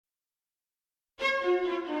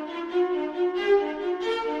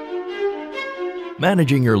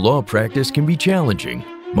Managing your law practice can be challenging.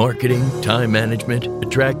 Marketing, time management,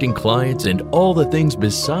 attracting clients, and all the things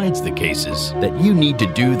besides the cases that you need to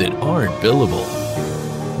do that aren't billable.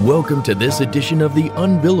 Welcome to this edition of the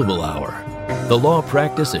Unbillable Hour, the Law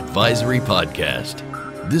Practice Advisory Podcast.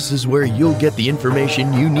 This is where you'll get the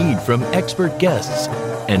information you need from expert guests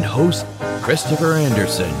and host Christopher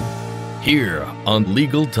Anderson, here on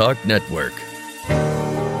Legal Talk Network.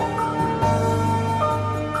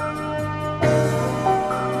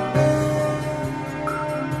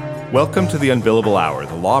 Welcome to the Unbillable Hour,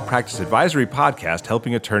 the Law Practice Advisory Podcast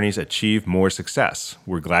helping attorneys achieve more success.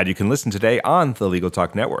 We're glad you can listen today on the Legal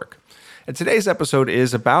Talk Network. And today's episode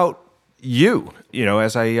is about you.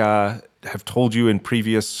 As I have told you in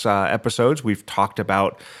previous episodes, we've talked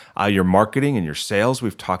about your marketing and your sales.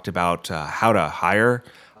 We've talked about how to hire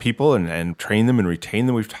people and train them and retain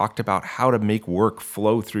them. We've talked about how to make work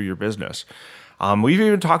flow through your business. We've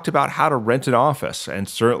even talked about how to rent an office, and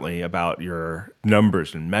certainly about your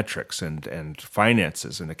numbers and metrics and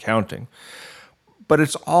finances and accounting. But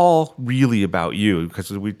it's all really about you,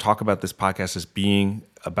 because we talk about this podcast as being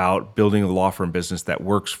about building a law firm business that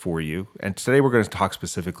works for you. And today we're going to talk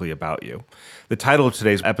specifically about you. The title of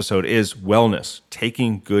today's episode is Wellness,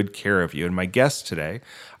 Taking Good Care of You. And my guests today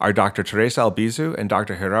are Dr. Teresa Albizu and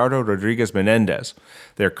Dr. Gerardo Rodríguez-Menéndez.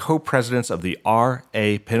 They're co-presidents of the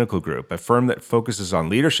R-A Pinnacle Group, a firm that focuses on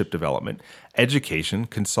leadership development, education,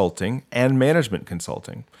 consulting, and management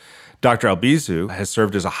consulting. Dr. Albizu has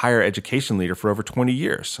served as a higher education leader for over 20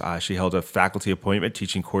 years. She held a faculty appointment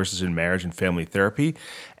teaching courses in marriage and family therapy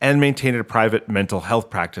and maintained a private mental health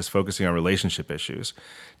practice focusing on relationship issues.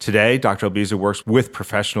 Today, Dr. Albizu works with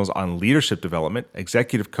professionals on leadership development,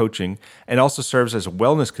 executive coaching, and also serves as a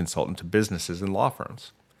wellness consultant to businesses and law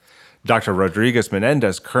firms. Dr.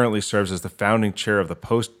 Rodríguez-Menéndez currently serves as the founding chair of the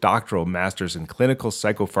postdoctoral Masters in Clinical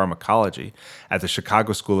Psychopharmacology at the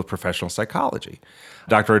Chicago School of Professional Psychology.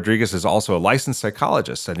 Dr. Rodríguez is also a licensed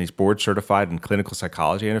psychologist, and he's board certified in clinical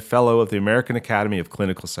psychology and a fellow of the American Academy of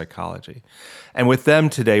Clinical Psychology. And with them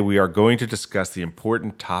today, we are going to discuss the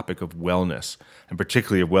important topic of wellness, and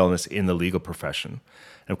particularly of wellness in the legal profession.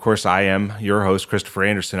 And of course, I am your host, Christopher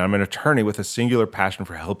Anderson. I'm an attorney with a singular passion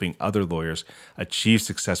for helping other lawyers achieve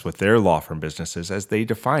success with their law firm businesses as they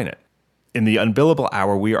define it. In the Unbillable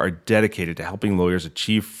Hour, we are dedicated to helping lawyers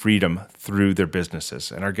achieve freedom through their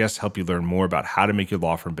businesses, and our guests help you learn more about how to make your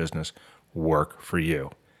law firm business work for you,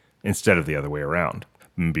 instead of the other way around.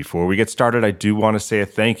 Before we get started, I do want to say a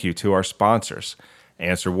thank you to our sponsors,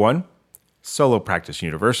 Answer One, Solo Practice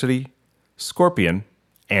University, Scorpion,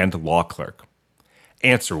 and Law Clerk.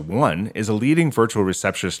 Answer One is a leading virtual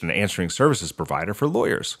receptionist and answering services provider for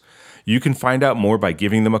lawyers. You can find out more by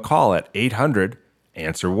giving them a call at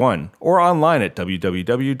 800-ANSWER1 or online at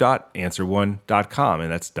www.answer1.com,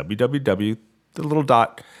 and that's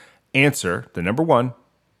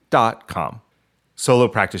www.answer1.com. Solo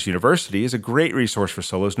Practice University is a great resource for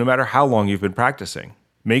solos no matter how long you've been practicing.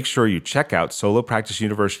 Make sure you check out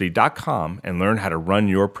solopracticeuniversity.com and learn how to run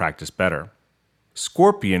your practice better.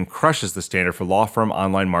 Scorpion crushes the standard for law firm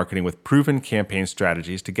online marketing with proven campaign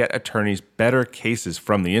strategies to get attorneys better cases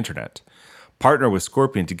from the internet. Partner with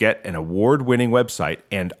Scorpion to get an award-winning website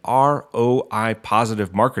and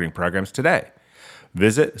ROI-positive marketing programs today.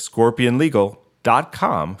 Visit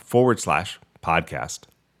scorpionlegal.com/podcast.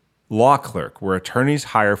 Law Clerk, where attorneys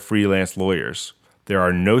hire freelance lawyers. There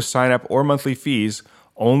are no sign-up or monthly fees,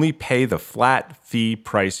 only pay the flat fee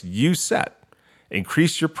price you set.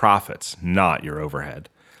 Increase your profits, not your overhead.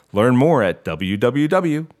 Learn more at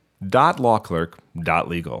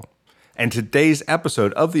www.lawclerk.legal. And today's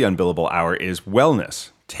episode of the Unbillable Hour is Wellness,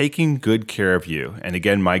 Taking Good Care of You. And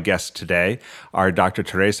again, my guests today are Dr.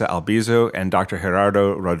 Teresa Albizu and Dr.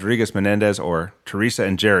 Gerardo Rodríguez-Menéndez, or Teresa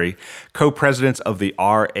and Gery, co-presidents of the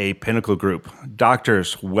R-A Pinnacle Group.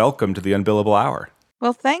 Doctors, welcome to the Unbillable Hour.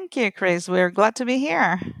 Well, thank you, Chris. We're glad to be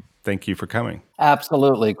here. Thank you for coming.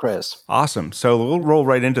 Absolutely, Chris. Awesome. So we'll roll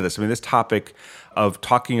right into this. I mean, this topic of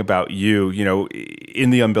talking about you,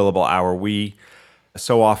 in the Unbillable Hour, we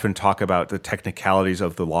so often talk about the technicalities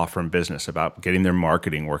of the law firm business, about getting their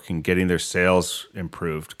marketing working, getting their sales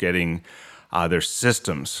improved, getting their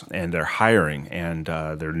systems and their hiring and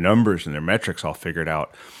their numbers and their metrics all figured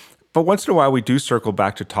out. But once in a while, we do circle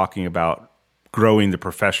back to talking about growing the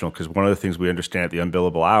professional, because one of the things we understand at the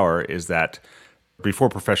Unbillable Hour is that before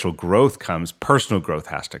professional growth comes, personal growth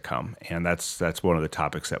has to come. And that's one of the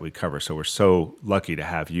topics that we cover. So we're so lucky to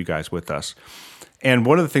have you guys with us. And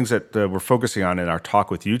one of the things that we're focusing on in our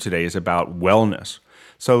talk with you today is about wellness.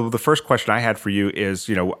 So the first question I had for you is,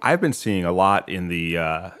 I've been seeing a lot in the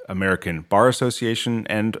American Bar Association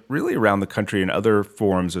and really around the country and other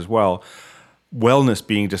forums as well, wellness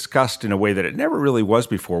being discussed in a way that it never really was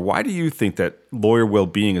before. Why do you think that lawyer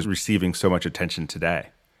well-being is receiving so much attention today?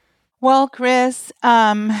 Well, Chris,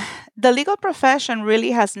 the legal profession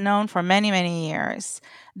really has known for many, many years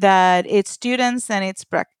that its students and its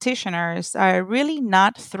practitioners are really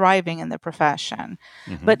not thriving in the profession,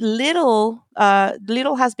 Hmm. but little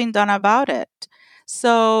has been done about it.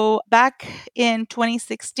 So, back in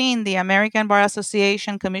 2016, the American Bar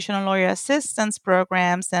Association Commission on Lawyer Assistance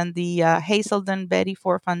Programs and the Hazelden Betty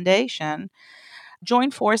Ford Foundation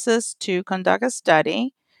joined forces to conduct a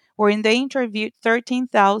study wherein they interviewed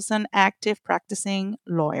 13,000 active practicing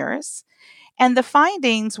lawyers, and the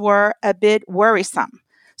findings were a bit worrisome.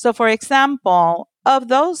 So, for example, of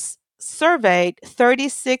those surveyed,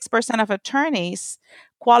 36% of attorneys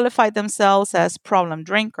qualified themselves as problem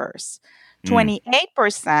drinkers. Mm.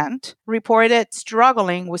 28% reported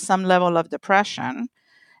struggling with some level of depression.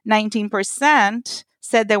 19%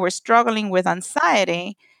 said they were struggling with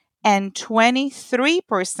anxiety, and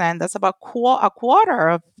 23%, that's about a quarter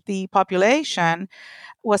of the population,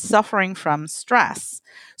 was suffering from stress.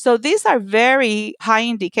 So these are very high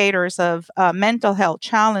indicators of mental health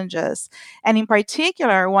challenges. And in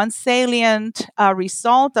particular, one salient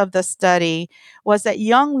result of the study was that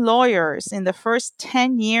young lawyers in the first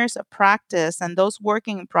 10 years of practice and those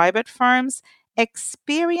working in private firms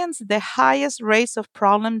experience the highest rates of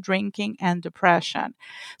problem drinking and depression.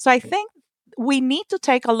 So I think we need to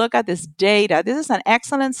take a look at this data. This is an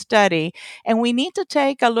excellent study, and we need to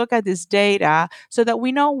take a look at this data so that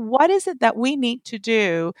we know what is it that we need to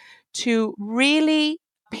do to really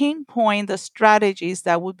pinpoint the strategies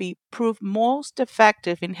that would be proved most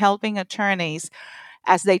effective in helping attorneys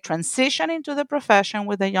as they transition into the profession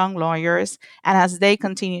with the young lawyers and as they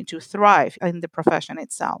continue to thrive in the profession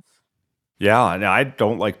itself. Yeah, and I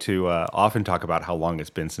don't like to often talk about how long it's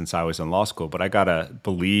been since I was in law school, but I gotta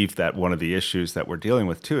believe that one of the issues that we're dealing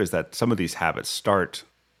with too is that some of these habits start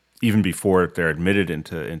even before they're admitted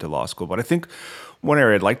into law school. But I think one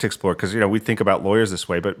area I'd like to explore, because we think about lawyers this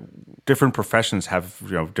way, but different professions have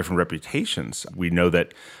different reputations. We know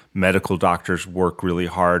that medical doctors work really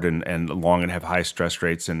hard and long and have high stress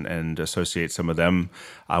rates, and associate some of them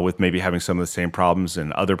with maybe having some of the same problems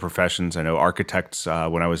in other professions. I know architects,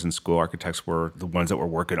 when I was in school, architects were the ones that were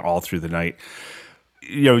working all through the night.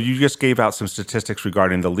 You just gave out some statistics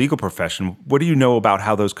regarding the legal profession. What do you know about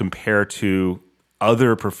how those compare to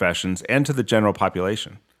other professions and to the general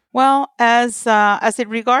population? Well, as it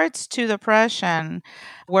regards to depression,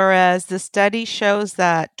 whereas the study shows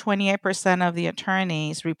that 28% of the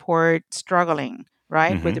attorneys report struggling,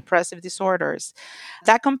 right, with Hmm. depressive disorders,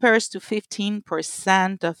 that compares to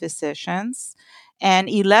 15% of physicians and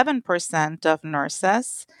 11% of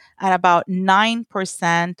nurses and about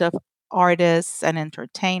 9% of artists and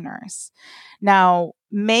entertainers. Now,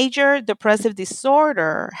 major depressive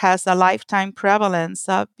disorder has a lifetime prevalence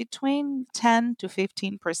of between 10 to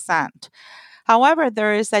 15%. However,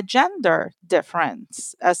 there is a gender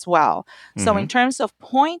difference as well. So, Hmm. in terms of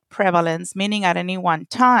point prevalence, meaning at any one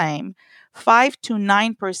time, 5 to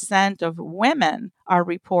 9% of women are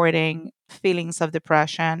reporting feelings of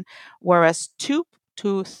depression, whereas 2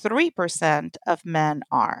 to 3% of men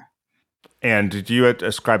are. And do you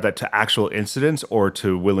ascribe that to actual incidents or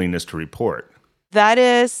to willingness to report? That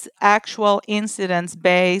is actual incidents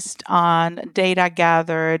based on data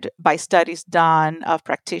gathered by studies done of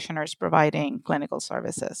practitioners providing clinical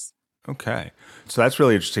services. Okay. So that's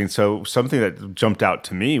really interesting. So something that jumped out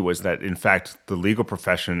to me was that, in fact, the legal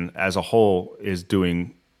profession as a whole is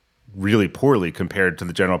doing really poorly compared to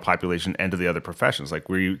the general population and to the other professions.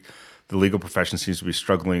 The legal profession seems to be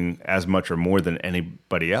struggling as much or more than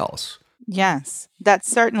anybody else. Yes, that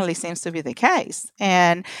certainly seems to be the case.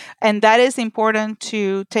 And that is important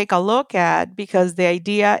to take a look at because the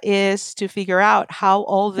idea is to figure out how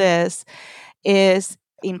all this is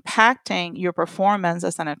impacting your performance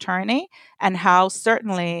as an attorney and how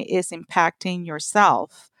certainly is impacting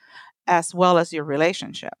yourself as well as your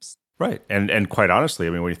relationships. Right. And quite honestly,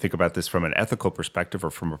 I mean, when you think about this from an ethical perspective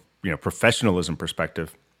or from a professionalism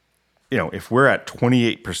perspective, if we're at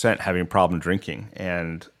 28% having problem drinking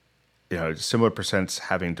and similar percents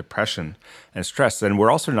having depression and stress, then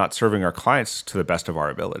we're also not serving our clients to the best of our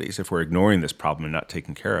abilities if we're ignoring this problem and not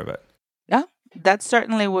taking care of it. Yeah, that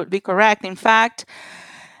certainly would be correct. In fact,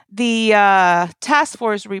 the task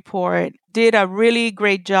force report did a really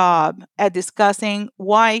great job at discussing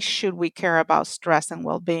why should we care about stress and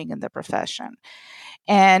well-being in the profession.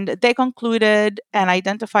 And they concluded and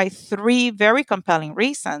identified three very compelling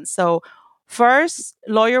reasons. So First,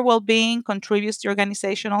 lawyer well-being contributes to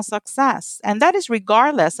organizational success, and that is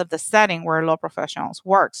regardless of the setting where law professionals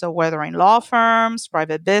work. So whether in law firms,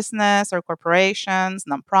 private business, or corporations,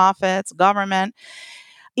 nonprofits, government,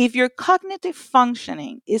 if your cognitive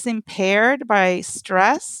functioning is impaired by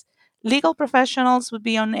stress, legal professionals would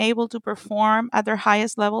be unable to perform at their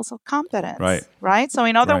highest levels of competence, right? So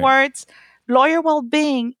in other words, lawyer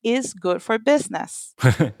well-being is good for business.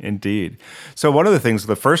 Indeed. So one of the things,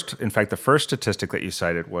 the first statistic that you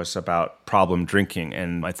cited was about problem drinking.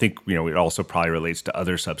 And I think, it also probably relates to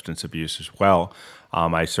other substance abuse as well.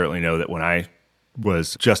 I certainly know that when I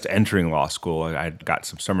was just entering law school, I got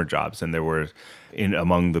some summer jobs, and there were,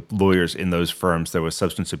 among the lawyers in those firms, there was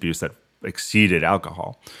substance abuse that exceeded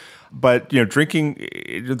alcohol. But, drinking,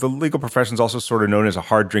 the legal profession is also sort of known as a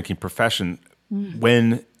hard drinking profession.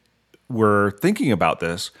 When we're thinking about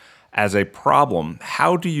this as a problem,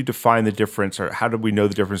 how do you define the difference, or how do we know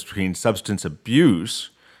the difference between substance abuse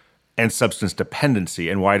and substance dependency,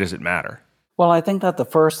 and why does it matter? Well, I think that the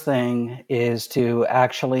first thing is to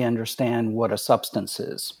actually understand what a substance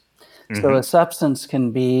is. Mm-hmm. So a substance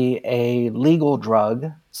can be a legal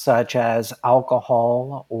drug, such as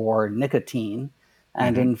alcohol or nicotine.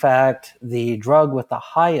 And in fact, the drug with the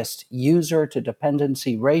highest user to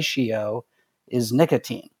dependency ratio is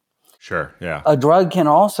nicotine. Sure, yeah. A drug can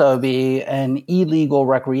also be an illegal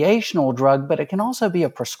recreational drug, but it can also be a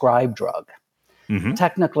prescribed drug.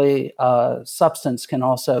 Technically, substance can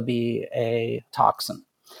also be a toxin.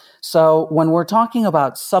 So when we're talking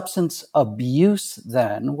about substance abuse,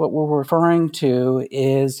 then what we're referring to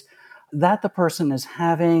is that the person is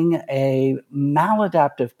having a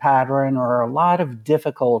maladaptive pattern or a lot of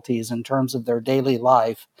difficulties in terms of their daily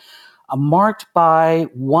life, marked by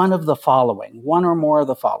one or more of the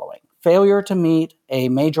following: failure to meet a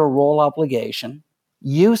major role obligation,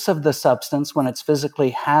 use of the substance when it's physically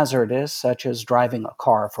hazardous, such as driving a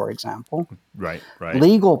car, for example. Right.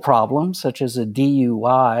 Legal problems, such as a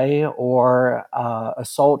DUI or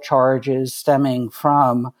assault charges stemming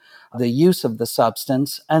from the use of the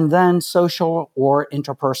substance, and then social or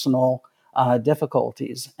interpersonal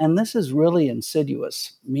difficulties. And this is really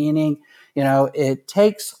insidious, meaning, it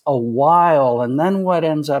takes a while, and then what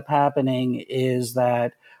ends up happening is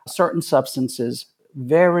that certain substances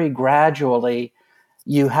very gradually,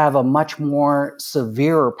 you have a much more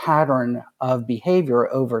severe pattern of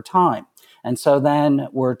behavior over time. And so then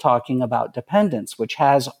we're talking about dependence, which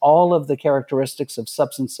has all of the characteristics of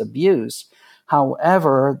substance abuse.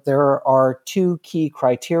 However, there are two key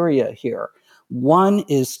criteria here. One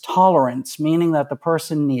is tolerance, meaning that the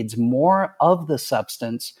person needs more of the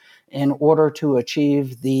substance in order to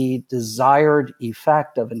achieve the desired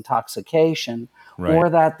effect of intoxication, or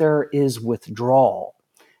that there is withdrawal.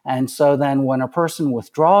 And so then when a person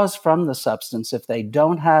withdraws from the substance, if they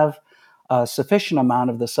don't have a sufficient amount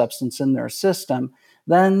of the substance in their system,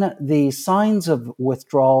 then the signs of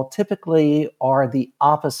withdrawal typically are the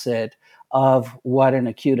opposite of what an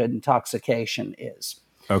acute intoxication is.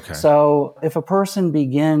 Okay. So if a person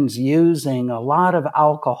begins using a lot of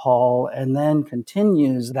alcohol and then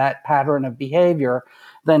continues that pattern of behavior,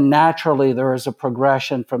 then naturally there is a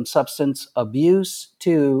progression from substance abuse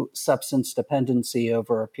to substance dependency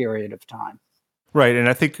over a period of time. Right. And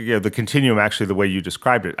I think the continuum, actually, the way you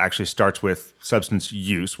described it, actually starts with substance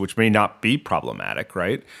use, which may not be problematic,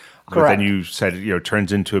 right? Correct. But then you said,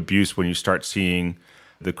 turns into abuse when you start seeing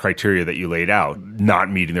the criteria that you laid out, not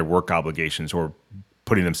meeting their work obligations or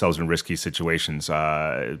putting themselves in risky situations,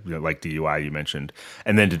 like DUI you mentioned,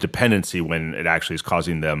 and then to dependency when it actually is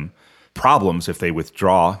causing them problems if they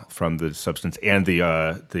withdraw from the substance and the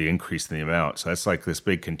increase in the amount. So that's like this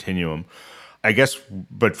big continuum, I guess.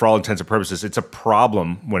 But for all intents and purposes, it's a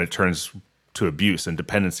problem when it turns to abuse, and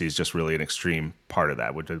dependency is just really an extreme part of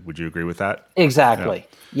that. Would you agree with that? Exactly.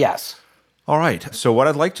 Yeah. Yes. All right. So what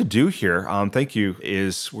I'd like to do here, thank you,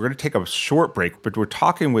 is we're going to take a short break, but we're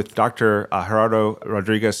talking with Dr. Gerardo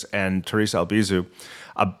Rodríguez and Teresa Albizu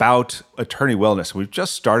about attorney wellness. We've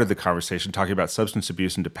just started the conversation talking about substance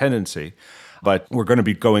abuse and dependency, but we're going to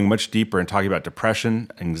be going much deeper and talking about depression,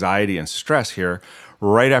 anxiety, and stress here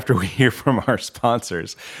right after we hear from our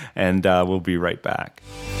sponsors, and we'll be right back.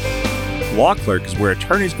 Law Clerk is where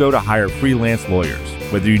attorneys go to hire freelance lawyers.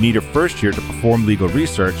 Whether you need a first year to perform legal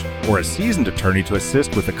research or a seasoned attorney to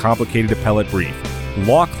assist with a complicated appellate brief,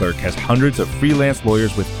 Law Clerk has hundreds of freelance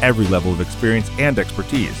lawyers with every level of experience and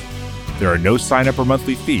expertise. There are no sign-up or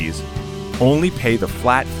monthly fees. Only pay the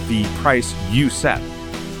flat fee price you set.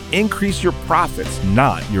 Increase your profits,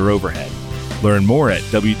 not your overhead. Learn more at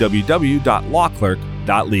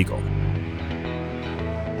www.lawclerk.legal.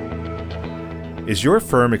 Is your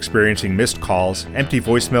firm experiencing missed calls, empty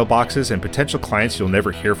voicemail boxes, and potential clients you'll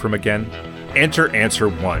never hear from again? Enter Answer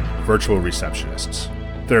One virtual receptionists.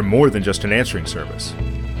 They're more than just an answering service.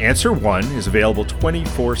 Answer One is available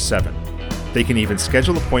 24/7. They can even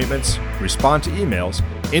schedule appointments, respond to emails,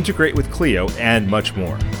 integrate with Clio, and much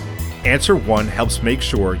more. Answer One helps make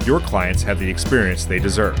sure your clients have the experience they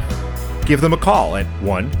deserve. Give them a call at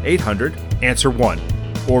 1-800-ANSWER1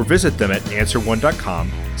 or visit them at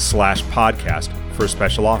answer1.com/podcast for a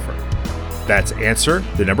special offer. That's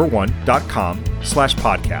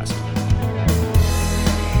answer1.com/podcast.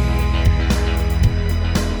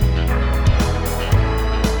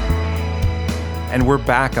 And we're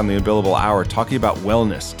back on the Unbillable Hour talking about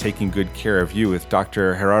wellness, taking good care of you with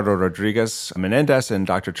Dr. Gerardo Rodríguez-Menéndez and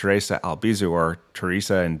Dr. Teresa Albizu, or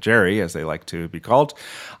Teresa and Gery, as they like to be called.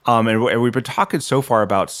 And we've been talking so far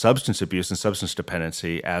about substance abuse and substance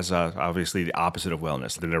dependency as obviously the opposite of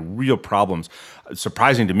wellness. There are real problems.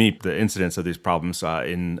 Surprising to me, the incidence of these problems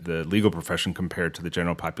in the legal profession compared to the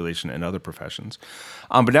general population and other professions.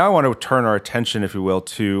 But now I want to turn our attention, if you will,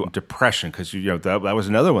 to depression, because that was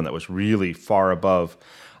another one that was really far above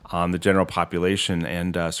the general population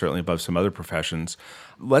and certainly above some other professions.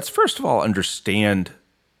 Let's first of all understand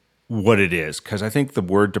what it is, because I think the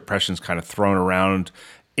word depression is kind of thrown around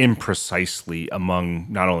imprecisely among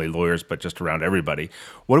not only lawyers, but just around everybody.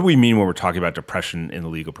 What do we mean when we're talking about depression in the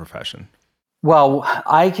legal profession? Well,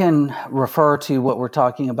 I can refer to what we're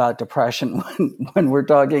talking about depression when we're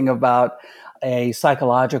talking about a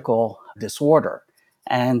psychological disorder.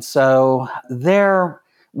 And so there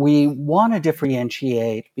we want to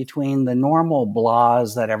differentiate between the normal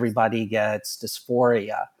blahs that everybody gets,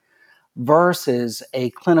 dysphoria, versus a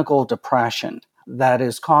clinical depression that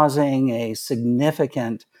is causing a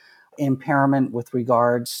significant impairment with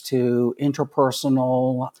regards to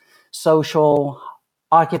interpersonal, social,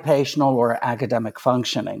 occupational, or academic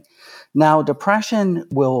functioning. Now, depression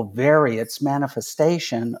will vary its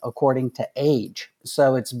manifestation according to age.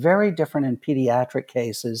 So it's very different in pediatric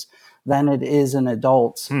cases than it is in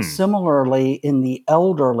adults. Similarly, in the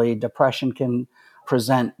elderly, depression can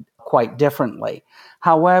present quite differently.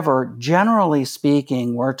 However, generally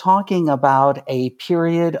speaking, we're talking about a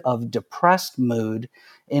period of depressed mood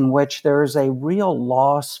in which there's a real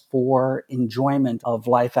loss for enjoyment of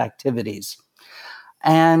life activities.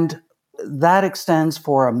 And that extends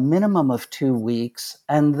for a minimum of 2 weeks.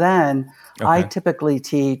 And then I typically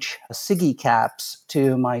teach SIGI caps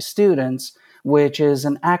to my students, which is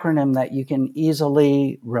an acronym that you can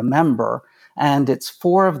easily remember. And it's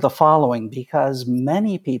 4 of the following, because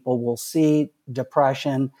many people will see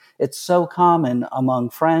depression. It's so common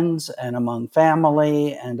among friends and among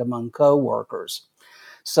family and among coworkers.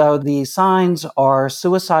 So the signs are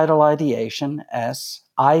suicidal ideation, S.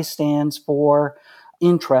 I stands for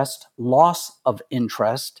interest, loss of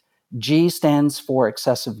interest. G stands for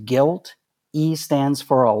excessive guilt. E stands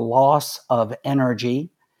for a loss of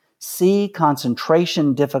energy. C,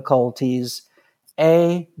 concentration difficulties.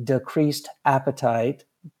 A, decreased appetite.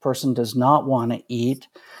 Person does not want to eat.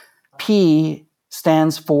 P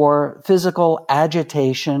stands for physical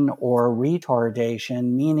agitation or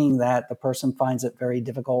retardation, meaning that the person finds it very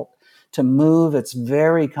difficult to move. It's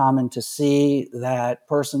very common to see that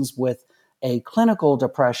persons with a clinical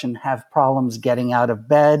depression have problems getting out of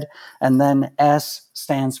bed. And then S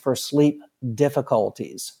stands for sleep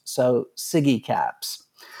difficulties. So SIGI caps.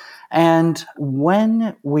 And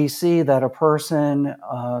when we see that a person,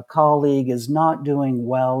 a colleague is not doing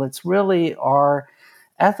well, it's really our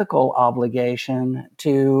ethical obligation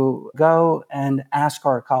to go and ask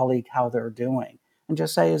our colleague how they're doing and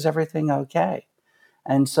just say, is everything okay?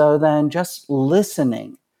 And so then just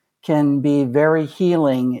listening can be very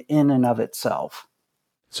healing in and of itself.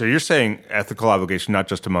 So you're saying ethical obligation, not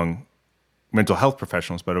just among mental health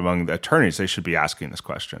professionals, but among the attorneys, they should be asking this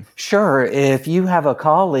question. Sure. If you have a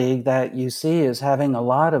colleague that you see is having a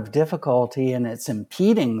lot of difficulty and it's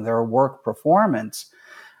impeding their work performance,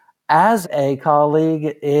 as a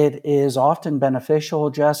colleague, it is often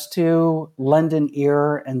beneficial just to lend an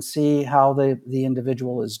ear and see how the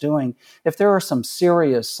individual is doing. If there are some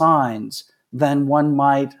serious signs, then one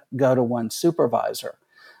might go to one's supervisor.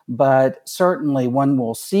 But certainly one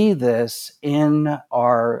will see this in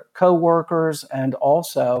our coworkers and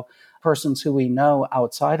also persons who we know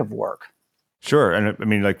outside of work. Sure. And I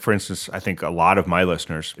mean, like, for instance, I think a lot of my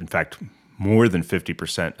listeners, in fact, more than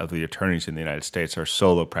 50% of the attorneys in the United States are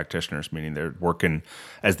solo practitioners, meaning they're working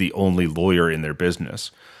as the only lawyer in their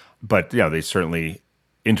business. But, they certainly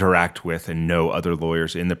interact with and know other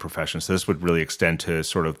lawyers in the profession. So this would really extend to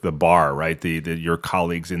sort of the bar, right? Your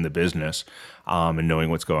colleagues in the business and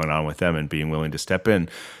knowing what's going on with them and being willing to step in.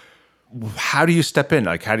 how do you step in?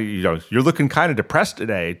 Like, how do you're looking kind of depressed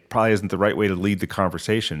today. Probably isn't the right way to lead the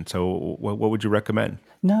conversation. So what would you recommend?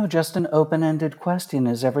 No, just an open-ended question.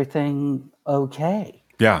 Is everything okay?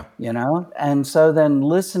 Yeah. And so then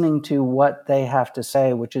listening to what they have to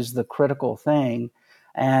say, which is the critical thing.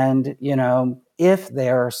 And, if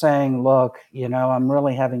they're saying, look, I'm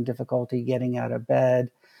really having difficulty getting out of bed,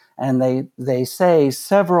 and they say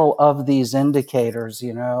several of these indicators,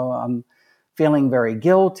 I'm feeling very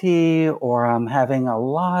guilty, or I'm having a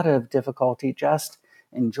lot of difficulty just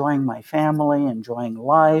enjoying my family, enjoying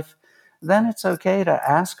life, then it's okay to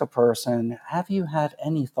ask a person, have you had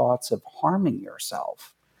any thoughts of harming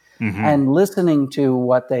yourself? Mm-hmm. And listening to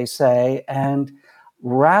what they say. And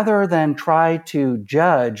rather than try to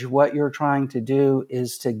judge, what you're trying to do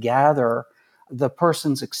is to gather the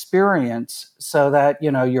person's experience so that,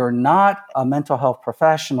 you're not a mental health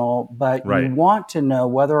professional, but Right. you want to know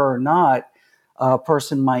whether or not a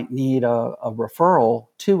person might need a referral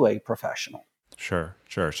to a professional. Sure.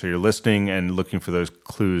 So you're listening and looking for those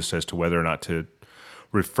clues as to whether or not to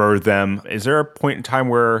refer them. Is there a point in time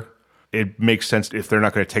where it makes sense, if they're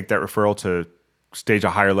not going to take that referral, to stage a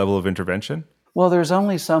higher level of intervention? Well, there's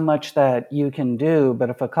only so much that you can do, but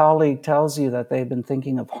if a colleague tells you that they've been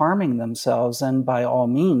thinking of harming themselves, then by all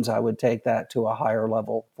means, I would take that to a higher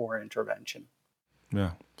level for intervention.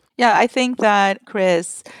 Yeah. Yeah, I think that,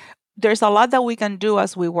 Chris, there's a lot that we can do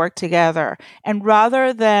as we work together. And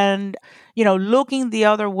rather than, looking the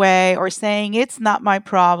other way or saying it's not my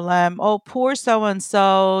problem, oh, poor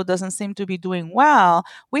so-and-so doesn't seem to be doing well,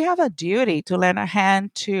 we have a duty to lend a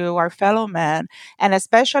hand to our fellow men and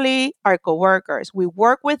especially our coworkers. We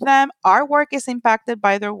work with them. Our work is impacted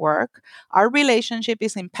by their work. Our relationship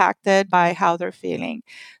is impacted by how they're feeling.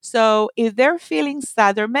 So if they're feeling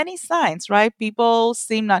sad, there are many signs, right? People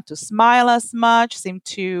seem not to smile as much, seem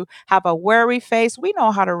to have a worry face. We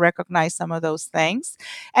know how to recognize some of those things.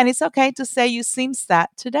 And it's okay to say, you seem sad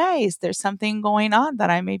today. Is there something going on that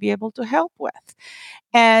I may be able to help with?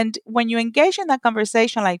 And when you engage in that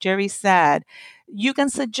conversation, like Gery said, you can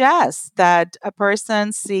suggest that a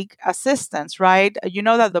person seek assistance, right? You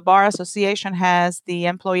know that the Bar Association has the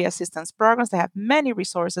employee assistance programs. They have many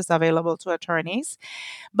resources available to attorneys.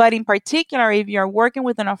 But in particular, if you're working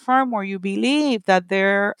within a firm where you believe that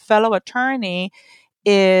their fellow attorney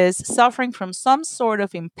is suffering from some sort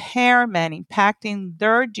of impairment impacting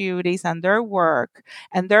their duties and their work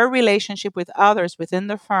and their relationship with others within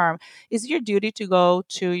the firm, it's your duty to go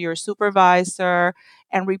to your supervisor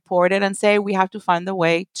and report it and say, we have to find a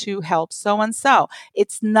way to help so and so.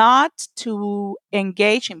 It's not to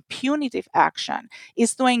engage in punitive action,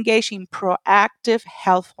 it's to engage in proactive,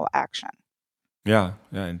 helpful action. Yeah,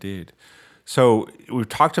 indeed. So we've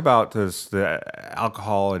talked about the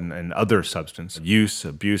alcohol and other substance use,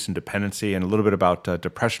 abuse, and dependency, and a little bit about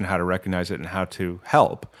depression, how to recognize it and how to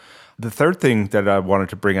help. The third thing that I wanted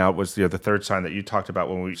to bring out was the third sign that you talked about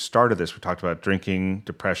when we started this. We talked about drinking,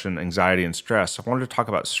 depression, anxiety, and stress. I wanted to talk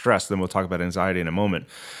about stress, then we'll talk about anxiety in a moment.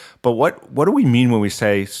 But what do we mean when we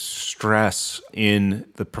say stress in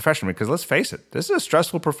the profession? Because let's face it, this is a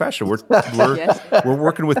stressful profession. We're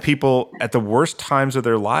working with people at the worst times of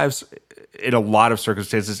their lives in a lot of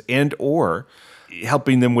circumstances, and or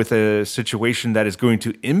helping them with a situation that is going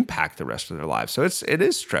to impact the rest of their lives. So it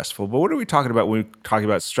is stressful. But what are we talking about when we're talking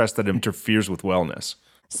about stress that interferes with wellness?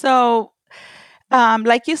 So,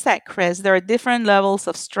 like you said, Chris, there are different levels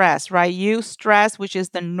of stress, right? Eustress, which is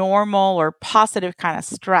the normal or positive kind of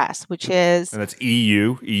stress, which is... And that's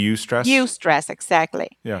EU stress? Eustress, exactly.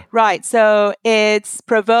 Yeah. Right. So it's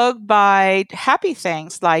provoked by happy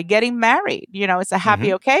things like getting married. It's a happy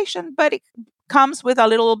occasion, but it comes with a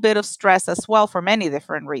little bit of stress as well for many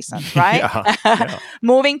different reasons, right? Yeah.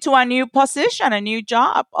 Moving to a new position, a new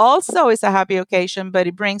job also is a happy occasion, but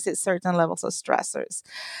it brings it certain levels of stressors.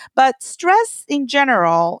 But stress in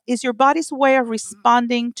general is your body's way of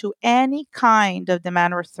responding to any kind of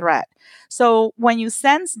demand or threat. So when you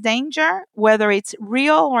sense danger, whether it's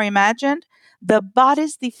real or imagined, the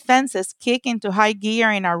body's defenses kick into high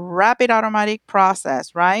gear in a rapid automatic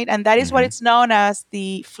process, right? And that is what it's known as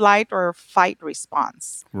the flight or fight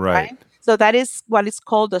response. Right. So that is what is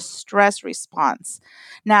called the stress response.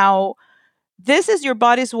 Now, this is your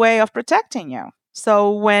body's way of protecting you.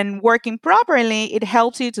 So when working properly, it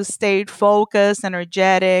helps you to stay focused,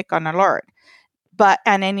 energetic, on alert.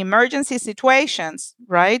 And in emergency situations,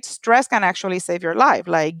 right, stress can actually save your life,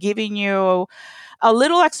 like giving you a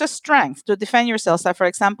little extra strength to defend yourself. So, for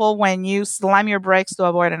example, when you slam your brakes to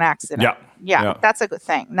avoid an accident. Yeah. That's a good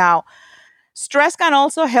thing. Now, Stress can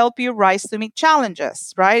also help you rise to meet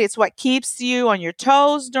challenges, right? It's what keeps you on your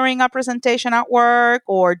toes during a presentation at work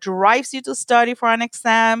or drives you to study for an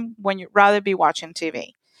exam when you'd rather be watching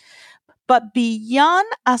TV. But beyond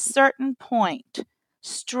a certain point,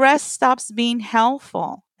 stress stops being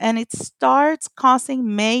helpful and it starts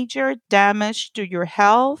causing major damage to your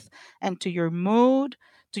health and to your mood,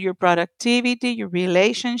 to your productivity, your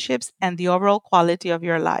relationships, and the overall quality of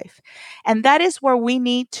your life. And that is where we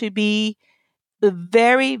need to be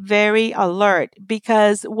very, very alert,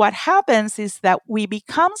 because what happens is that we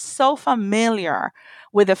become so familiar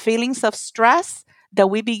with the feelings of stress that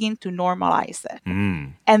we begin to normalize it.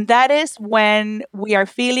 And that is when we are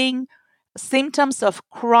feeling symptoms of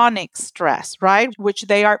chronic stress, right? Which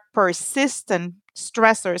they are persistent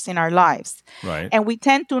stressors in our lives. Right. And we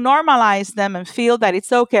tend to normalize them and feel that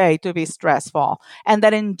it's okay to be stressful and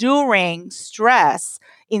that enduring stress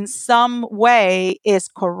in some way is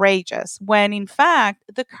courageous, when in fact,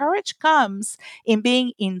 the courage comes in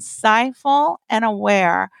being insightful and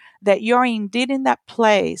aware that you're indeed in that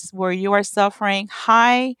place where you are suffering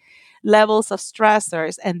high levels of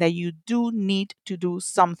stressors and that you do need to do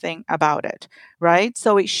something about it, right?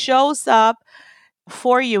 So it shows up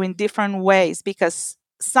for you in different ways, because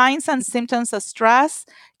signs and symptoms of stress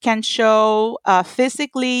can show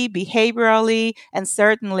physically, behaviorally, and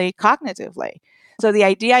certainly cognitively. So the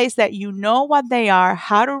idea is that you know what they are,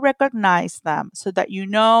 how to recognize them, so that you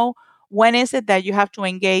know when is it that you have to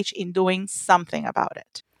engage in doing something about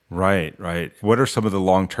it. Right, right. What are some of the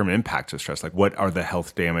long-term impacts of stress? Like, what are the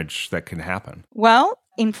health damage that can happen? Well,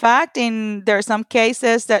 in fact, there are some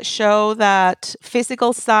cases that show that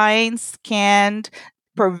physical signs can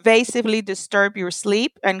pervasively disturb your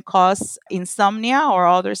sleep and cause insomnia or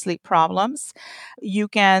other sleep problems. You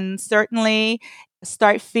can certainly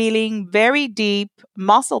start feeling very deep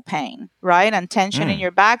muscle pain, right? And tension in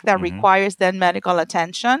your back that requires then medical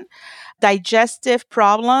attention. Digestive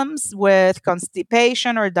problems with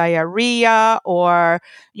constipation or diarrhea or,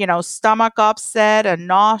 stomach upset and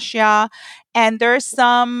nausea. And there's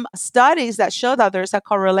some studies that show that there's a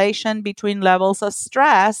correlation between levels of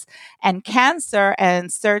stress and cancer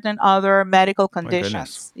and certain other medical My goodness.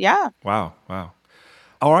 conditions. Yeah. Wow, wow.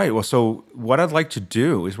 All right. Well, so what I'd like to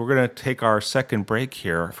do is we're going to take our second break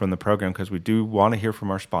here from the program because we do want to hear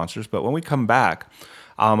from our sponsors. But when we come back,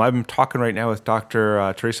 I'm talking right now with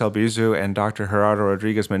Dr. Teresa Albizu and Dr. Gerardo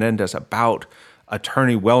Rodríguez-Menéndez about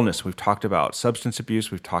attorney wellness. We've talked about substance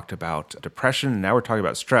abuse. We've talked about depression. And now we're talking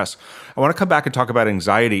about stress. I want to come back and talk about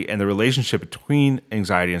anxiety and the relationship between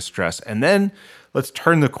anxiety and stress. And then let's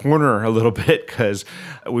turn the corner a little bit, because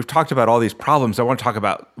we've talked about all these problems. I want to talk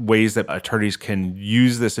about ways that attorneys can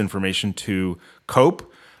use this information to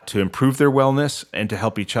cope, to improve their wellness, and to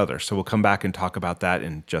help each other. So we'll come back and talk about that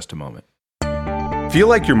in just a moment. Feel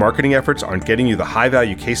like your marketing efforts aren't getting you the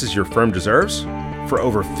high-value cases your firm deserves? For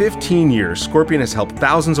over 15 years, Scorpion has helped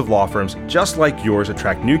thousands of law firms just like yours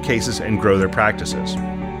attract new cases and grow their practices.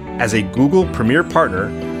 As a Google Premier Partner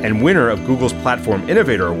and winner of Google's Platform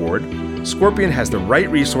Innovator Award, Scorpion has the right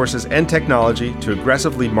resources and technology to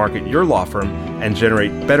aggressively market your law firm and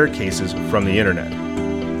generate better cases from the internet.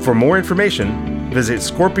 For more information, visit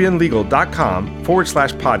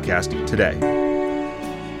scorpionlegal.com/podcast today.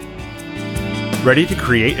 Ready to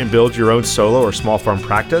create and build your own solo or small firm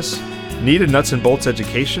practice? Need a nuts and bolts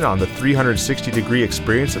education on the 360-degree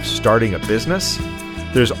experience of starting a business?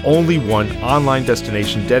 There's only one online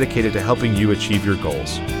destination dedicated to helping you achieve your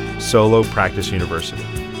goals: Solo Practice University.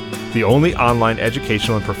 The only online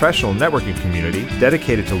educational and professional networking community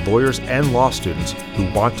dedicated to lawyers and law students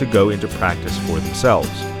who want to go into practice for themselves.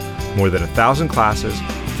 More than 1,000 classes,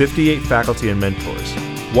 58 faculty and mentors.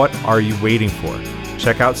 What are you waiting for?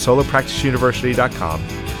 Check out solopracticeuniversity.com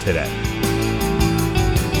today.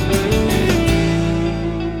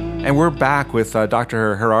 And we're back with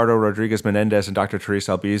Dr. Gerardo Rodríguez-Menéndez and Dr.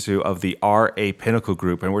 Teresa Albizu of the R-A Pinnacle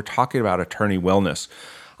Group, and we're talking about attorney wellness.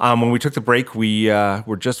 When we took the break, we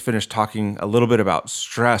were just finished talking a little bit about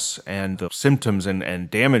stress and the symptoms and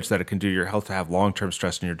damage that it can do to your health to have long-term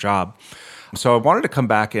stress in your job. So I wanted to come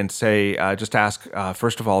back and say, just ask,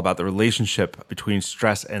 first of all, about the relationship between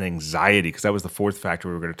stress and anxiety, because that was the fourth factor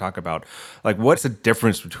we were going to talk about. Like, what's the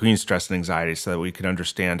difference between stress and anxiety so that we can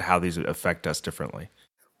understand how these affect us differently?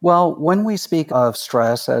 Well, when we speak of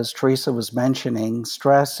stress, as Teresa was mentioning,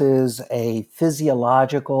 stress is a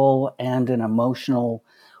physiological and an emotional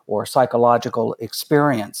or psychological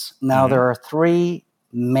experience. Now, there are three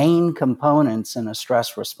main components in a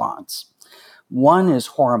stress response. One is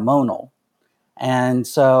hormonal, And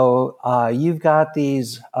so you've got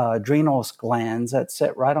these adrenal glands that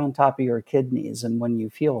sit right on top of your kidneys. And when you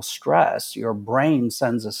feel stress, your brain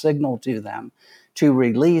sends a signal to them to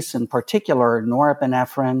release, in particular,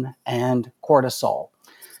 norepinephrine and cortisol.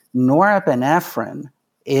 Norepinephrine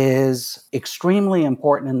is extremely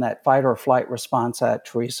important in that fight or flight response that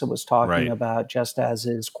Teresa was talking about, just as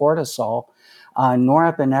is cortisol.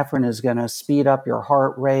 Norepinephrine is going to speed up your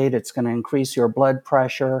heart rate. It's going to increase your blood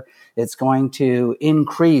pressure. It's going to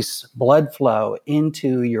increase blood flow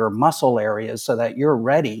into your muscle areas so that you're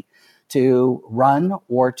ready to run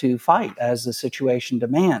or to fight as the situation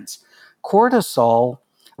demands. Cortisol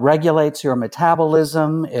regulates your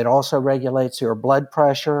metabolism. It also regulates your blood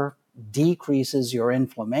pressure, decreases your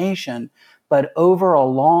inflammation. But over a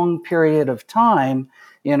long period of time,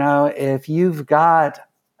 if you've got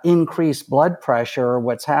increased blood pressure,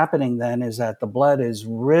 what's happening then is that the blood is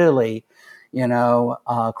really,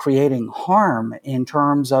 creating harm in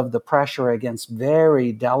terms of the pressure against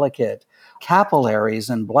very delicate capillaries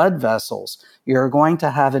and blood vessels. You're going to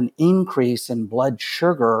have an increase in blood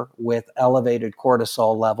sugar with elevated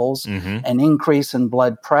cortisol levels, an increase in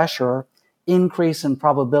blood pressure, increase in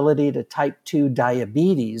probability to type 2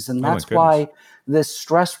 diabetes. And that's why this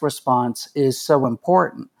stress response is so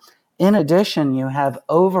important. In addition, you have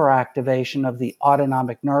overactivation of the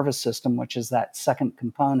autonomic nervous system, which is that second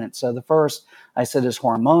component. So the first, I said, is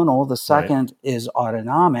hormonal. The second is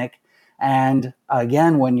autonomic. And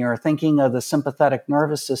again, when you're thinking of the sympathetic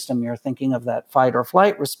nervous system, you're thinking of that fight or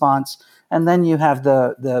flight response. And then you have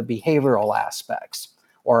the behavioral aspects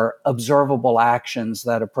or observable actions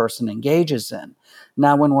that a person engages in.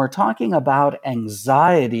 Now, when we're talking about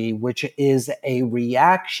anxiety, which is a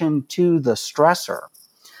reaction to the stressor,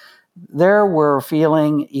 there we're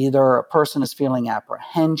feeling either a person is feeling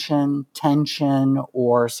apprehension, tension,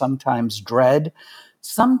 or sometimes dread.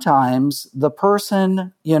 Sometimes the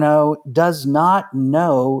person, does not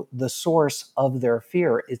know the source of their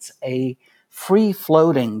fear. It's a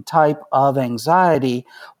free-floating type of anxiety,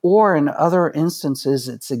 or in other instances,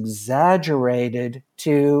 it's exaggerated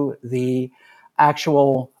to the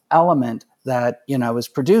actual element that, is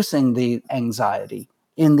producing the anxiety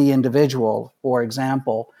in the individual. For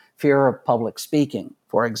example, fear of public speaking,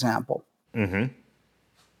 for example. Mm-hmm. Yeah,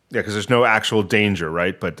 because there's no actual danger,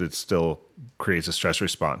 right? But it still creates a stress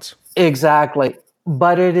response. Exactly.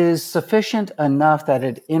 But it is sufficient enough that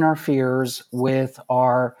it interferes with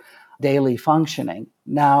our daily functioning.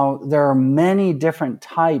 Now, there are many different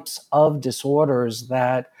types of disorders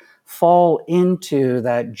that fall into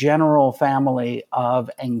that general family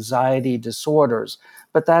of anxiety disorders,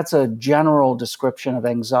 but that's a general description of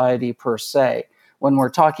anxiety per se. When we're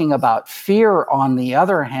talking about fear, on the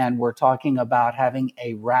other hand, we're talking about having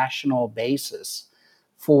a rational basis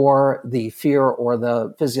for the fear or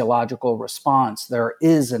the physiological response. There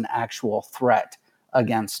is an actual threat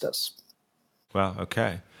against us. Wow,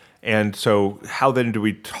 okay. And so how then do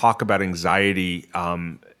we talk about anxiety?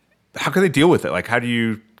 How can they deal with it? Like, how do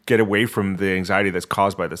you get away from the anxiety that's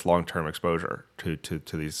caused by this long-term exposure to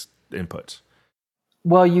these inputs?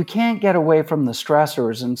 Well, you can't get away from the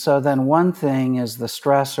stressors. And so then one thing is the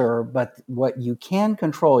stressor, but what you can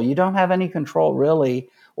control, you don't have any control really,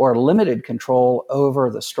 or limited control over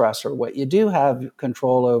the stressor. What you do have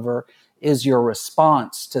control over is your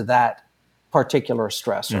response to that particular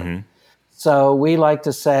stressor. Mm-hmm. So we like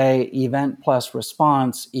to say event plus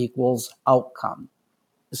response equals outcome.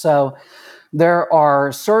 So there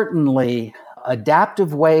are certainly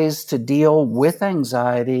adaptive ways to deal with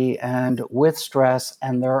anxiety and with stress,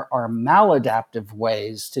 and there are maladaptive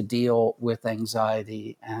ways to deal with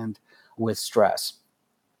anxiety and with stress.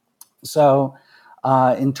 So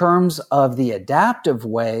in terms of the adaptive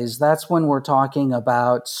ways, that's when we're talking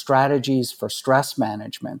about strategies for stress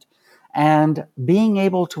management. And being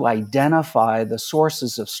able to identify the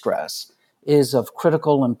sources of stress is of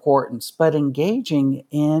critical importance, but engaging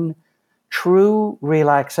in true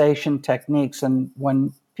relaxation techniques. And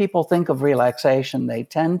when people think of relaxation, they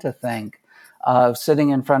tend to think of sitting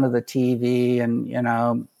in front of the TV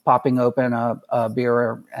and, popping open a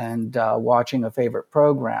beer and watching a favorite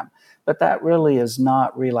program. But that really is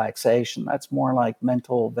not relaxation. That's more like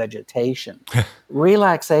mental vegetation.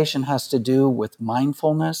 Relaxation has to do with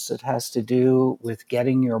mindfulness. It has to do with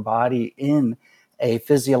getting your body in a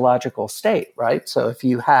physiological state, right? So if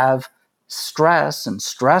you have stress and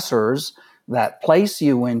stressors that place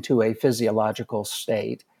you into a physiological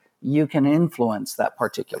state, you can influence that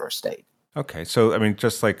particular state. Okay. So, and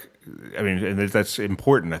that's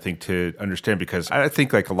important, I think, to understand, because I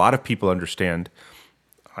think like a lot of people understand,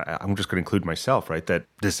 I'm just going to include myself, right, that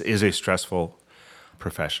this is a stressful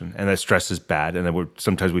profession, and that stress is bad, and then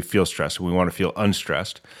sometimes we feel stressed, and we want to feel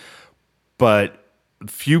unstressed. But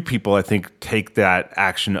few people, I think, take that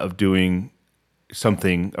action of doing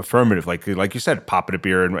something affirmative, like you said, popping a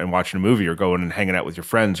beer and watching a movie, or going and hanging out with your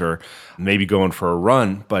friends, or maybe going for a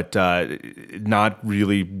run, but not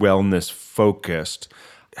really wellness focused.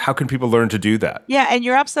 How can people learn to do that? Yeah, and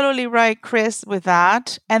you're absolutely right, Chris, with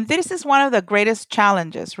that. And this is one of the greatest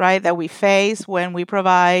challenges, right, that we face when we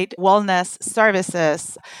provide wellness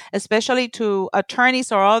services, especially to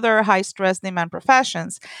attorneys or other high stress demand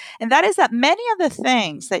professions. And that is that many of the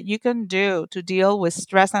things that you can do to deal with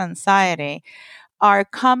stress and anxiety are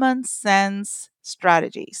common sense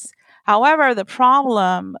strategies. However, the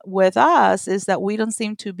problem with us is that we don't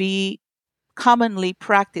seem to be commonly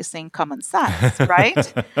practicing common sense,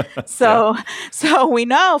 right? Yeah. So we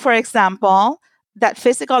know, for example, that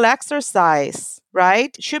physical exercise,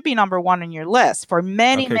 right, should be number one on your list for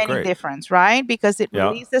many, Okay, many great. different, right? Because it Yeah.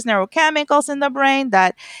 releases neurochemicals in the brain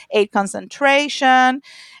that aid concentration,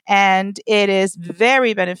 and it is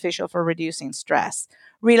very beneficial for reducing stress.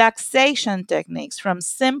 Relaxation techniques, from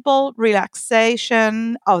simple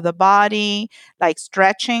relaxation of the body, like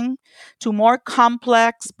stretching, to more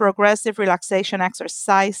complex progressive relaxation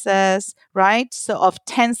exercises, right? So, of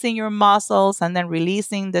tensing your muscles and then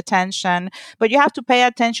releasing the tension. But you have to pay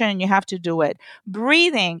attention and you have to do it.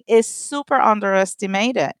 Breathing is super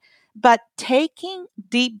underestimated. But taking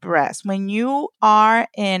deep breaths when you are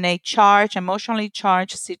in a emotionally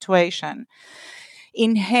charged situation,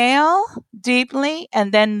 inhale deeply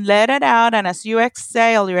and then let it out. And as you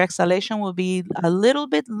exhale, your exhalation will be a little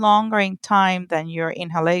bit longer in time than your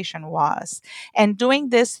inhalation was. And doing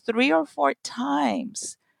this 3 or 4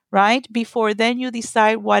 times, right? Before then you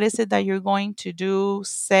decide what is it that you're going to do,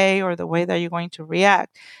 say, or the way that you're going to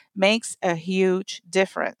react makes a huge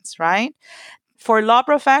difference, right? For law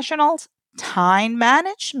professionals, time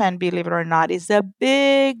management, believe it or not, is a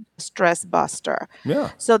big stress buster.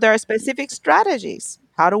 Yeah. So there are specific strategies.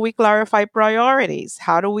 How do we clarify priorities?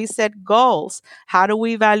 How do we set goals? How do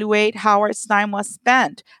we evaluate how our time was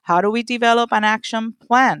spent? How do we develop an action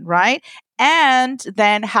plan, right? And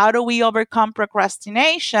then how do we overcome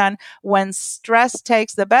procrastination when stress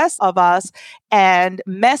takes the best of us and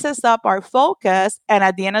messes up our focus? And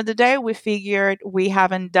at the end of the day, we figured we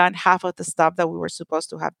haven't done half of the stuff that we were supposed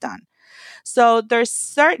to have done. So there's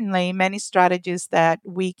certainly many strategies that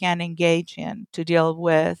we can engage in to deal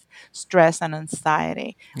with stress and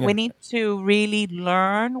anxiety. Yeah. We need to really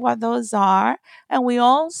learn what those are, and we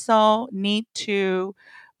also need to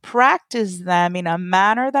practice them in a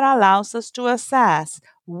manner that allows us to assess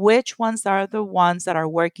which ones are the ones that are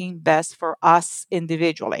working best for us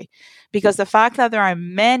individually. Because the fact that there are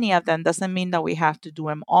many of them doesn't mean that we have to do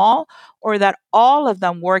them all or that all of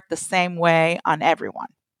them work the same way on everyone.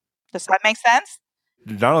 Does that make sense?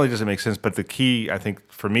 Not only does it make sense, but the key, I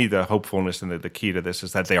think, for me, the hopefulness and the key to this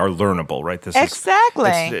is that they are learnable, right? Exactly.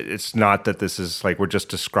 It's not that this is like we're just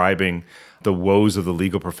describing the woes of the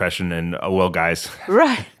legal profession and, oh, well, guys,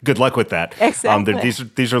 Right. good luck with that. Exactly.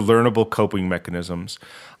 These are learnable coping mechanisms.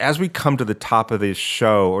 As we come to the top of the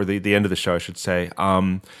show, or the end of the show, I should say,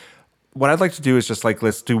 what I'd like to do is just like,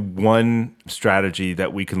 let's do one strategy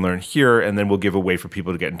that we can learn here, and then we'll give a way for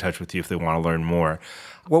people to get in touch with you if they want to learn more.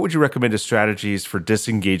 What would you recommend as strategies for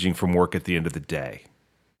disengaging from work at the end of the day?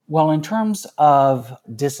 Well, in terms of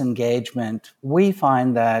disengagement, we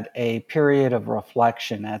find that a period of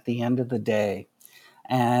reflection at the end of the day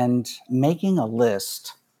and making a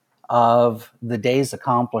list of the day's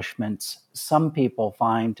accomplishments, some people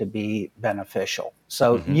find to be beneficial.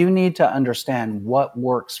 So you need to understand what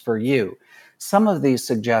works for you. Some of these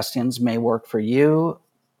suggestions may work for you,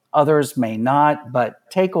 others may not, but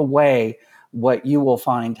take away what you will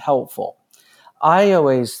find helpful. I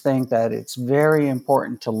always think that it's very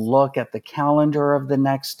important to look at the calendar of the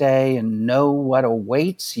next day and know what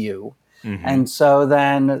awaits you. And so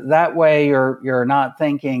then that way you're not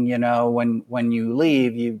thinking, when you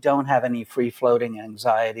leave, you don't have any free floating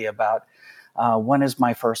anxiety about when is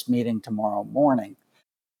my first meeting tomorrow morning.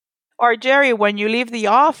 Or Gery, when you leave the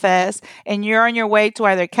office and you're on your way to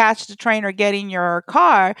either catch the train or get in your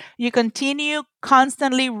car, you continue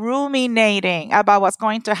constantly ruminating about what's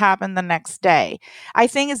going to happen the next day. I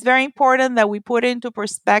think it's very important that we put into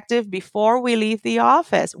perspective before we leave the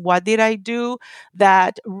office. What did I do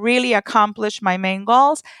that really accomplished my main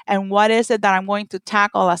goals? And what is it that I'm going to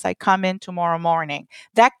tackle as I come in tomorrow morning?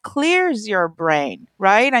 That clears your brain,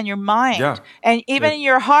 right? And your mind, Yeah. and even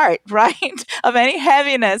your heart, right? Of any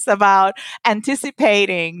heaviness about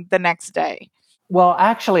anticipating the next day. Well,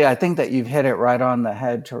 actually, I think that you've hit it right on the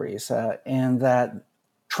head, Teresa, in that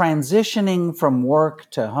transitioning from work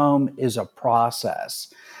to home is a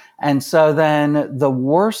process. And so then the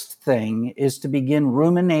worst thing is to begin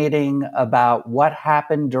ruminating about what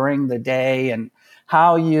happened during the day and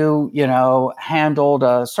how you handled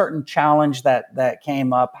a certain challenge that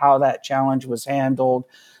came up, how that challenge was handled,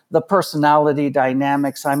 the personality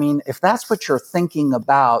dynamics. I mean, if that's what you're thinking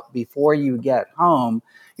about before you get home,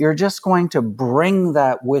 you're just going to bring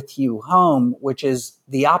that with you home, which is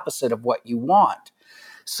the opposite of what you want.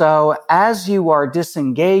 So as you are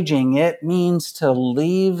disengaging, it means to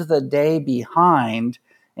leave the day behind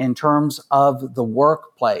in terms of the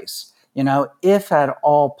workplace. If at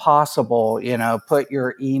all possible, put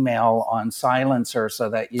your email on silencer so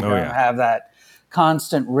that you don't have that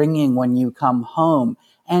constant ringing when you come home.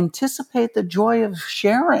 Anticipate the joy of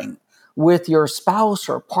sharing with your spouse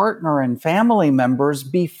or partner and family members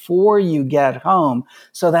before you get home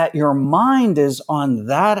so that your mind is on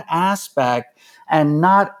that aspect and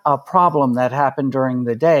not a problem that happened during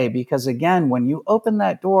the day. Because again, when you open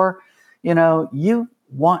that door, you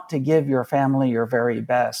want to give your family your very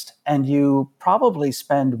best. And you probably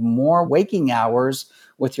spend more waking hours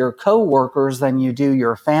with your coworkers than you do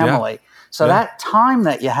your family. So that time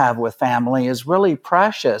that you have with family is really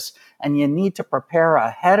precious, and you need to prepare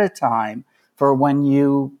ahead of time for when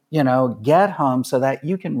you get home so that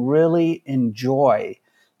you can really enjoy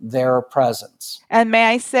their presence. And may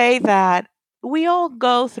I say that we all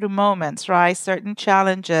go through moments, right? Certain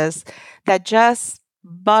challenges that just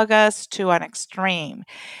bug us to an extreme.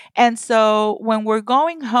 And so when we're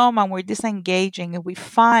going home and we're disengaging, and we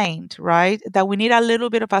find, right, that we need a little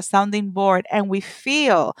bit of a sounding board, and we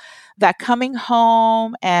feel that coming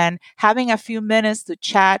home and having a few minutes to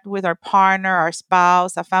chat with our partner, our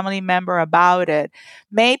spouse, a family member about it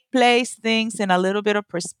may place things in a little bit of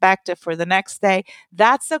perspective for the next day.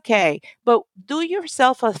 That's okay. But do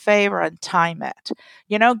yourself a favor and time it.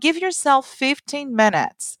 Give yourself 15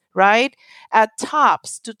 minutes, right, at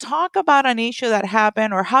tops, to talk about an issue that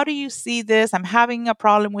happened, or how do you see this? I'm having a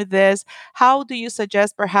problem with this. How do you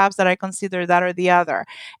suggest perhaps that I consider that or the other?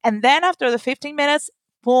 And then after the 15 minutes,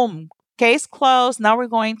 boom, case closed. Now we're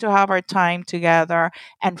going to have our time together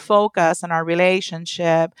and focus on our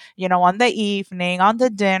relationship, on the evening, on the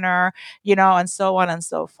dinner, and so on and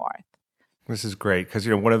so forth. This is great because,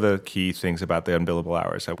 one of the key things about the Unbillable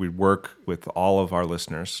Hour is that we work with all of our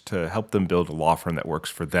listeners to help them build a law firm that works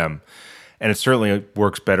for them. And it certainly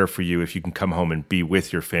works better for you if you can come home and be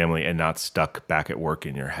with your family and not stuck back at work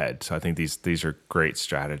in your head. So I think these are great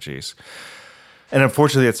strategies. And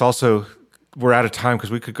unfortunately, it's also, we're out of time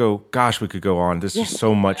because we could go on. This is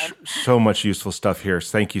so much useful stuff here.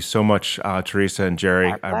 So thank you so much, Teresa and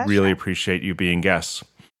Gery. I really appreciate you being guests.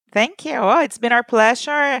 Thank you. Oh, it's been our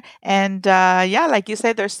pleasure. And like you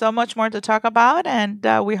said, there's so much more to talk about. And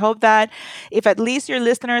we hope that if at least your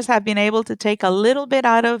listeners have been able to take a little bit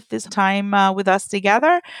out of this time with us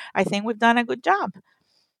together, I think we've done a good job.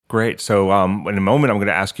 Great. So in a moment, I'm going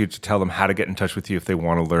to ask you to tell them how to get in touch with you if they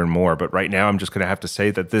want to learn more. But right now, I'm just going to have to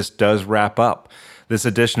say that this does wrap up this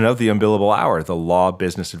edition of the Unbillable Hour, the Law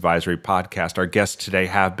Business Advisory Podcast. Our guests today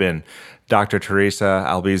have been Dr. Teresa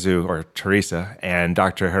Albizu, or Teresa, and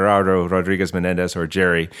Dr. Gerardo Rodríguez-Menéndez, or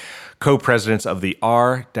Gery, co-presidents of the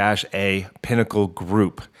R-A Pinnacle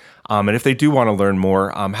Group. And if they do want to learn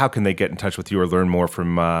more, how can they get in touch with you or learn more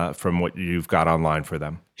from what you've got online for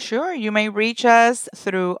them? Sure. You may reach us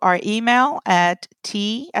through our email at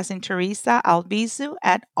T as in Teresa Albizu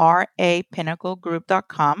at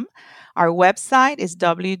rapinnaclegroup.com. Our website is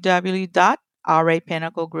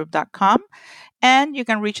www.rapinnaclegroup.com. And you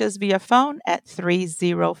can reach us via phone at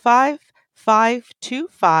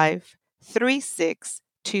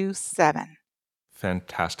 305-525-3627.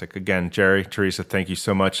 Fantastic. Again, Gery, Teresa, thank you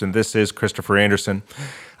so much. And this is Christopher Anderson.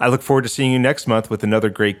 I look forward to seeing you next month with another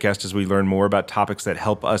great guest as we learn more about topics that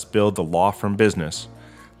help us build the law firm business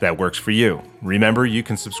that works for you. Remember, you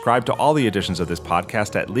can subscribe to all the editions of this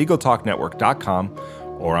podcast at LegalTalkNetwork.com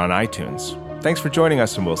or on iTunes. Thanks for joining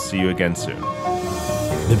us, and we'll see you again soon.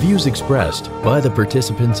 The views expressed by the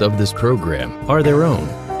participants of this program are their own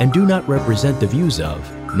and do not represent the views of,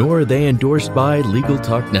 nor are they endorsed by Legal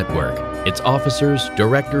Talk Network, its officers,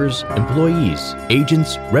 directors, employees,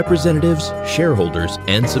 agents, representatives, shareholders,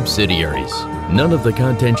 and subsidiaries. None of the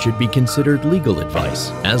content should be considered legal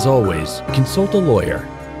advice. As always, consult a lawyer.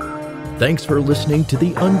 Thanks for listening to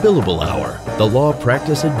the Unbillable Hour, the Law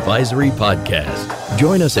Practice Advisory Podcast.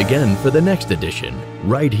 Join us again for the next edition,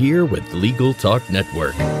 right here with Legal Talk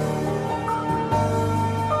Network.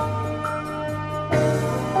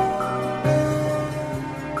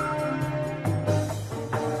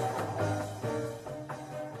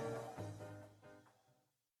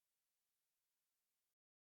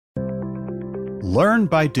 Learn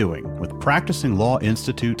by doing with Practicing Law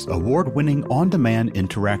Institute's award-winning on-demand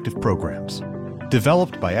interactive programs.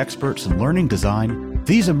 Developed by experts in learning design,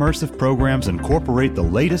 these immersive programs incorporate the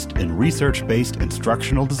latest in research-based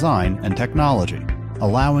instructional design and technology,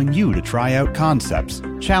 allowing you to try out concepts,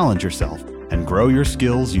 challenge yourself, and grow your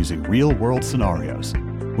skills using real-world scenarios.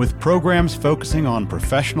 With programs focusing on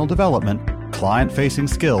professional development, client-facing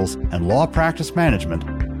skills, and law practice management,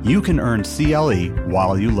 you can earn CLE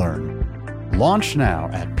while you learn. Launch now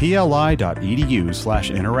at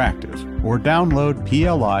pli.edu/interactive or download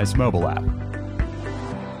PLI's mobile app.